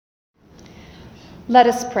Let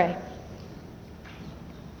us pray.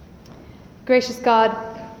 Gracious God,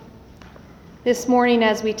 this morning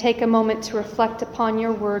as we take a moment to reflect upon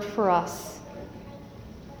your word for us,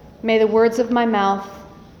 may the words of my mouth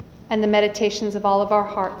and the meditations of all of our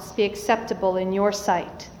hearts be acceptable in your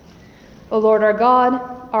sight. O Lord, our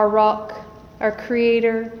God, our rock, our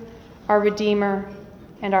creator, our redeemer,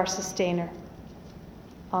 and our sustainer.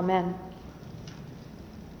 Amen.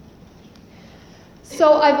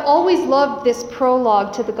 So I've always loved this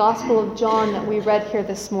prologue to the Gospel of John that we read here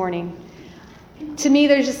this morning. To me,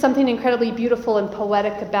 there's just something incredibly beautiful and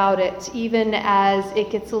poetic about it, even as it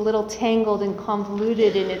gets a little tangled and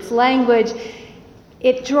convoluted in its language.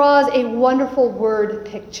 It draws a wonderful word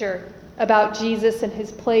picture about Jesus and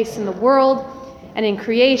his place in the world and in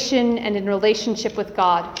creation and in relationship with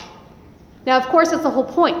God. Now, of course, that's the whole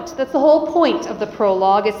point. That's the whole point of the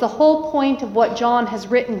prologue. It's the whole point of what John has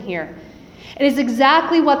written here. It is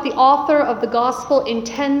exactly what the author of the gospel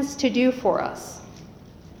intends to do for us,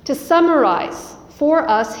 to summarize for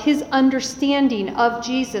us his understanding of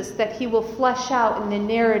Jesus that he will flesh out in the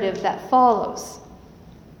narrative that follows.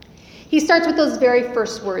 He starts with those very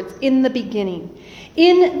first words, in the beginning.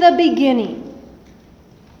 In the beginning.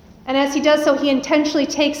 And as he does so, he intentionally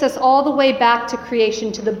takes us all the way back to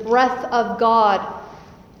creation, to the breath of God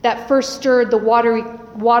that first stirred the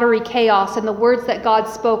watery chaos and the words that God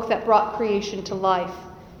spoke that brought creation to life.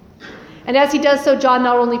 And as he does so, John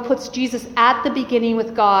not only puts Jesus at the beginning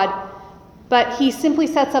with God, but he simply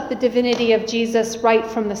sets up the divinity of Jesus right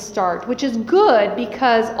from the start, which is good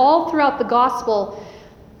because all throughout the gospel,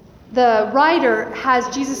 the writer has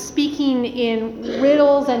Jesus speaking in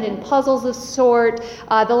riddles and in puzzles of sort.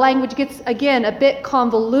 The language gets, again, a bit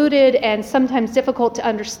convoluted and sometimes difficult to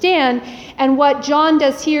understand. And what John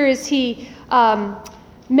does here is he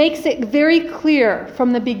makes it very clear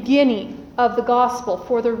from the beginning of the gospel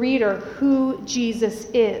for the reader who Jesus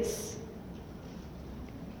is.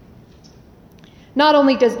 Not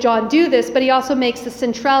only does John do this, but he also makes the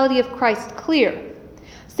centrality of Christ clear,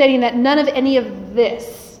 stating that none of any of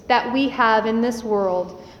this that we have in this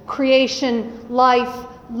world, creation, life,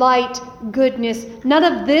 light, goodness, none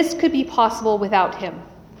of this could be possible without him.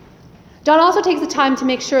 John also takes the time to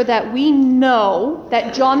make sure that we know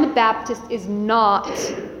that John the Baptist is not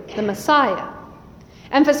the Messiah,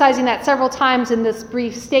 emphasizing that several times in this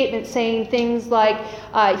brief statement, saying things like,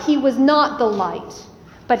 he was not the light,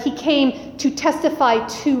 but he came to testify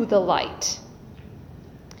to the light.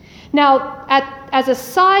 Now, as a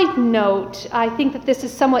side note, I think that this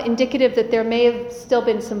is somewhat indicative that there may have still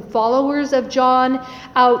been some followers of John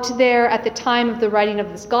out there at the time of the writing of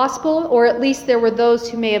this gospel, or at least there were those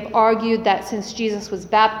who may have argued that since Jesus was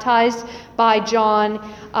baptized by John,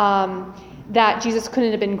 that Jesus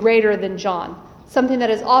couldn't have been greater than John. Something that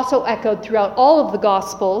is also echoed throughout all of the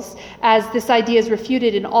Gospels, as this idea is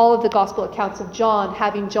refuted in all of the Gospel accounts of John,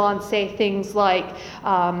 having John say things like,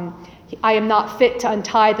 I am not fit to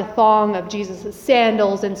untie the thong of Jesus'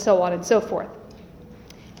 sandals, and so on and so forth.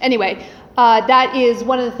 Anyway, that is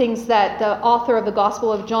one of the things that the author of the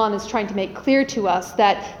Gospel of John is trying to make clear to us,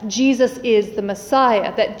 that Jesus is the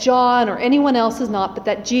Messiah, that John or anyone else is not, but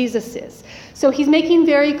that Jesus is. So he's making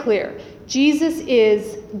very clear, Jesus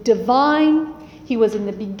is divine. He was in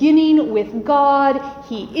the beginning with God.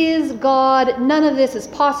 He is God. None of this is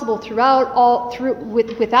possible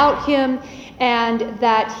without him, and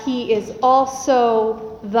that he is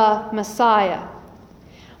also the Messiah.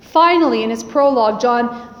 Finally, in his prologue,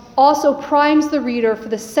 John also primes the reader for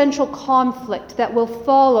the central conflict that will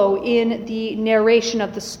follow in the narration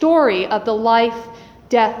of the story of the life,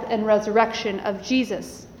 death, and resurrection of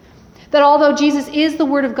Jesus. That although Jesus is the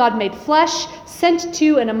Word of God made flesh, sent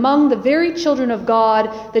to and among the very children of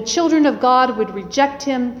God, the children of God would reject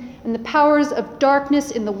him, and the powers of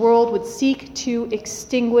darkness in the world would seek to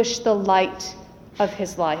extinguish the light of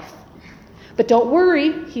his life. But don't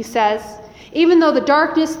worry, he says, even though the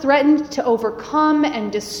darkness threatened to overcome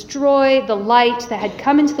and destroy the light that had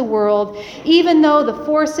come into the world, even though the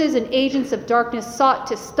forces and agents of darkness sought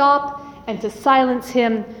to stop and to silence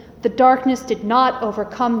him, the darkness did not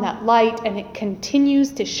overcome that light, and it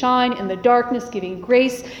continues to shine in the darkness, giving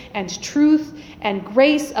grace and truth and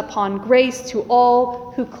grace upon grace to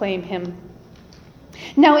all who claim him.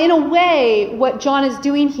 Now, in a way, what John is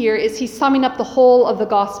doing here is he's summing up the whole of the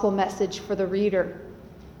gospel message for the reader.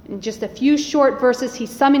 In just a few short verses,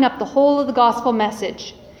 he's summing up the whole of the gospel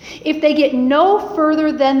message. If they get no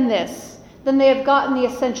further than this, then they have gotten the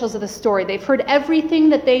essentials of the story. They've heard everything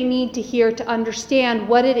that they need to hear to understand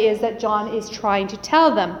what it is that John is trying to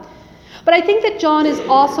tell them. But I think that John is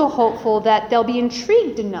also hopeful that they'll be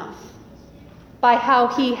intrigued enough by how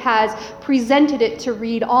he has presented it to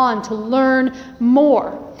read on, to learn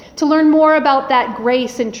more about that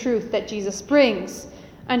grace and truth that Jesus brings,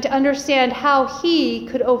 and to understand how he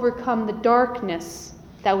could overcome the darkness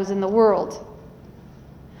that was in the world.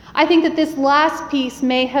 I think that this last piece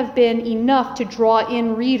may have been enough to draw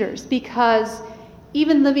in readers, because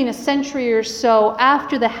even living a century or so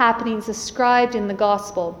after the happenings described in the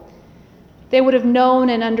gospel, they would have known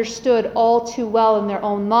and understood all too well in their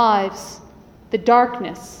own lives the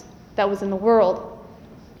darkness that was in the world.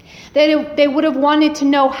 They would have wanted to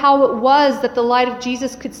know how it was that the light of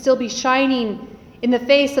Jesus could still be shining in the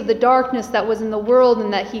face of the darkness that was in the world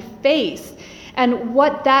and that he faced, and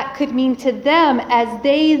what that could mean to them as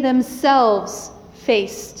they themselves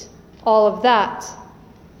faced all of that.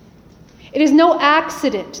 It is no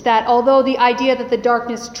accident that although the idea that the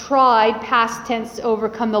darkness tried, past tense, to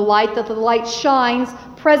overcome the light, that the light shines,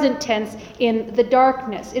 present tense, in the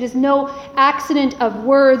darkness. It is no accident of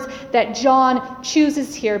words that John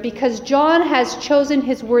chooses here, because John has chosen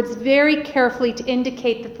his words very carefully to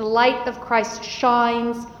indicate that the light of Christ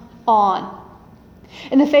shines on.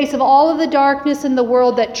 In the face of all of the darkness in the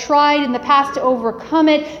world that tried in the past to overcome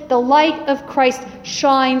it, the light of Christ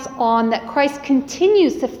shines on, that Christ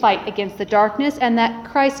continues to fight against the darkness, and that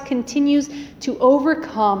Christ continues to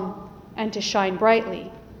overcome and to shine brightly.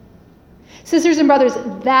 Sisters and brothers,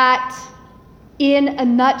 that, in a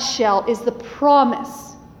nutshell, is the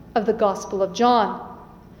promise of the Gospel of John.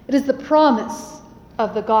 It is the promise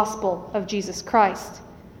of the Gospel of Jesus Christ.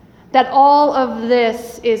 That all of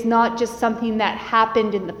this is not just something that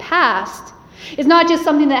happened in the past. It's not just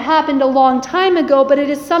something that happened a long time ago, but it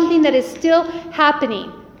is something that is still happening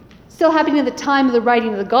at the time of the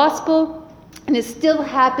writing of the gospel, and is still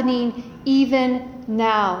happening even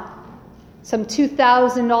now, some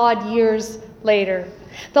 2,000 odd years later.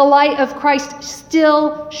 The light of Christ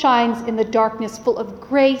still shines in the darkness, full of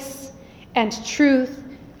grace and truth,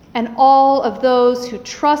 and all of those who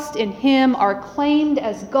trust in him are claimed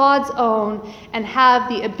as God's own and have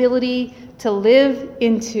the ability to live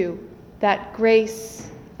into that grace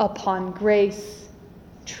upon grace,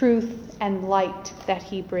 truth and light that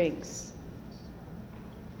he brings.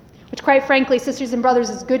 Which, quite frankly, sisters and brothers,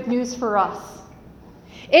 is good news for us.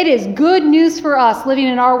 It is good news for us living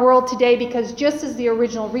in our world today, because just as the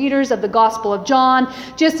original readers of the Gospel of John,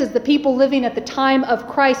 just as the people living at the time of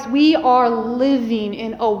Christ, we are living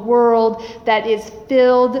in a world that is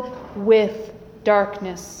filled with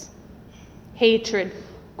darkness, hatred,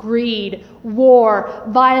 greed, war,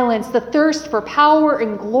 violence, the thirst for power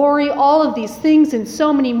and glory. All of these things and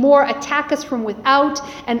so many more attack us from without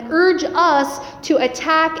and urge us to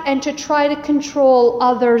attack and to try to control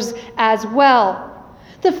others as well.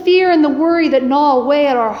 The fear and the worry that gnaw away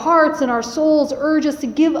at our hearts and our souls urge us to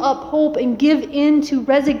give up hope and give in to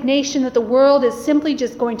resignation that the world is simply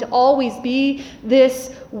just going to always be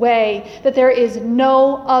this way, that there is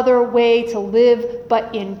no other way to live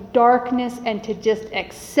but in darkness, and to just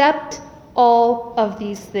accept all of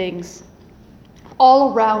these things.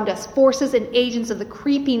 All around us, forces and agents of the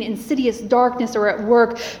creeping, insidious darkness are at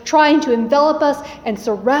work, trying to envelop us and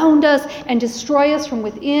surround us and destroy us from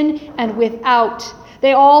within and without.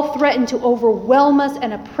 They all threaten to overwhelm us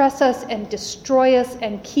and oppress us and destroy us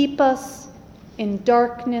and keep us in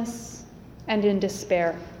darkness and in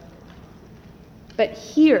despair. But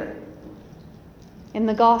here, in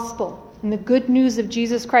the gospel, in the good news of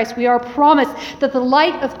Jesus Christ, we are promised that the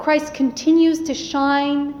light of Christ continues to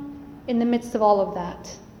shine in the midst of all of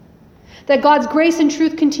that. That God's grace and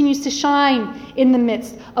truth continues to shine in the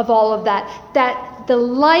midst of all of that. That the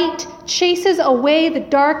light chases away the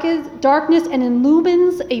darkness and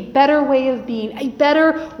illumines a better way of being, a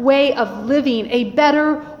better way of living, a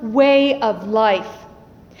better way of life.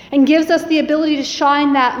 And gives us the ability to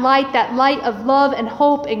shine that light of love and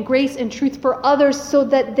hope and grace and truth for others, so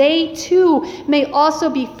that they too may also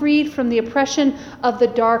be freed from the oppression of the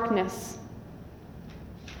darkness.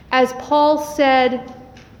 As Paul said,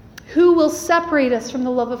 who will separate us from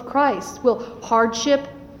the love of Christ? Will hardship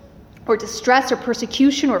or distress or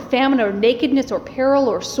persecution or famine or nakedness or peril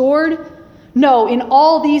or sword? No, in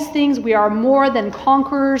all these things we are more than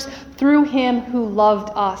conquerors through him who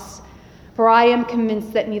loved us. For I am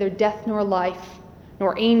convinced that neither death nor life,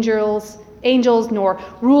 nor angels, nor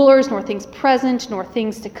rulers, nor things present, nor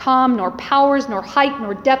things to come, nor powers, nor height,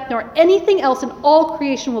 nor depth, nor anything else in all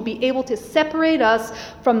creation will be able to separate us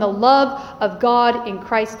from the love of God in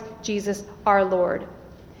Christ Jesus our Lord.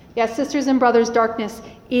 Yes, sisters and brothers, darkness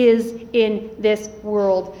is in this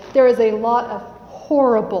world. There is a lot of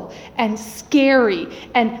horrible and scary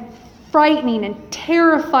and frightening and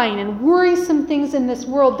terrifying and worrisome things in this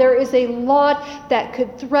world, there is a lot that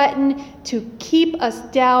could threaten to keep us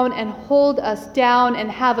down and hold us down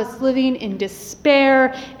and have us living in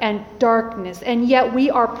despair and darkness. And yet we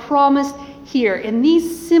are promised here in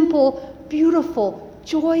these simple, beautiful,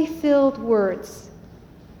 joy-filled words,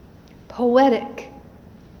 poetic,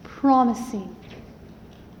 promising,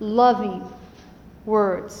 loving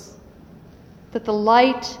words, that the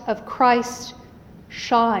light of Christ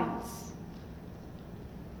shines.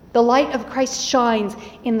 The light of Christ shines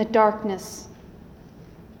in the darkness.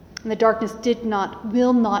 And the darkness did not,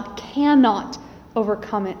 will not, cannot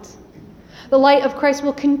overcome it. The light of Christ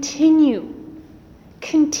will continue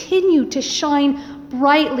to shine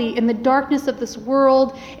brightly in the darkness of this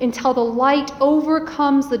world until the light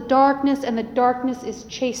overcomes the darkness and the darkness is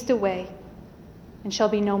chased away and shall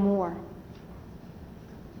be no more.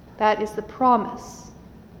 That is the promise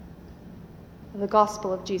of the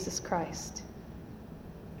gospel of Jesus Christ.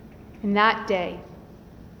 In that day,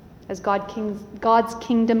 as God's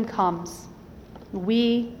kingdom comes,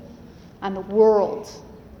 we and the world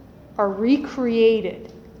are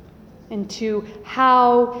recreated into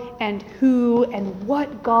how and who and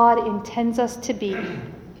what God intends us to be.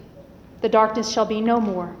 The darkness shall be no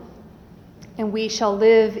more, and we shall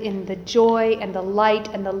live in the joy and the light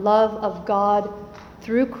and the love of God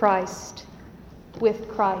through Christ, with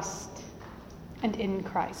Christ, and in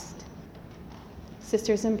Christ.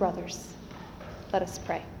 Sisters and brothers, let us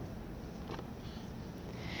pray.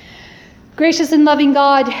 Gracious and loving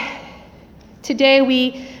God, today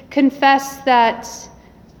we confess that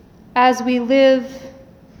as we live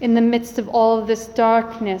in the midst of all of this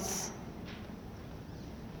darkness,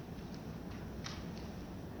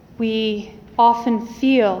 we often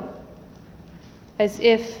feel as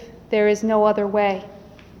if there is no other way.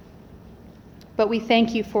 But we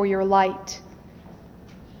thank you for your light.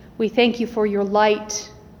 We thank you for your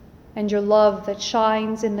light and your love that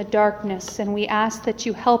shines in the darkness, and we ask that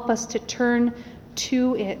you help us to turn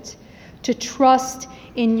to it, to trust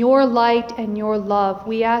in your light and your love.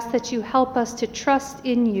 We ask that you help us to trust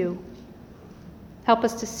in you. Help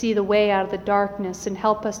us to see the way out of the darkness, and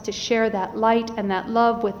help us to share that light and that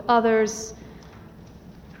love with others,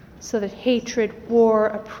 so that hatred, war,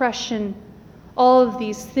 oppression, all of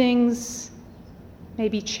these things may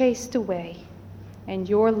be chased away, and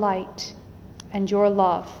your light and your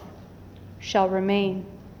love shall remain.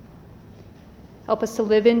 Help us to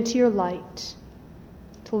live into your light,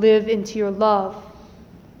 to live into your love,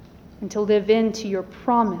 and to live into your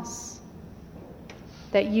promise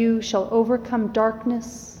that you shall overcome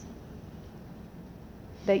darkness,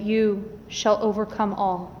 that you shall overcome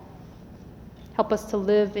all. Help us to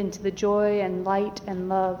live into the joy and light and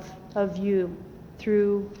love of you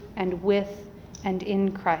through and with and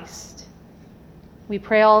in Christ. We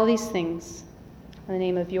pray all these things in the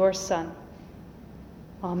name of your Son.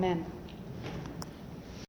 Amen.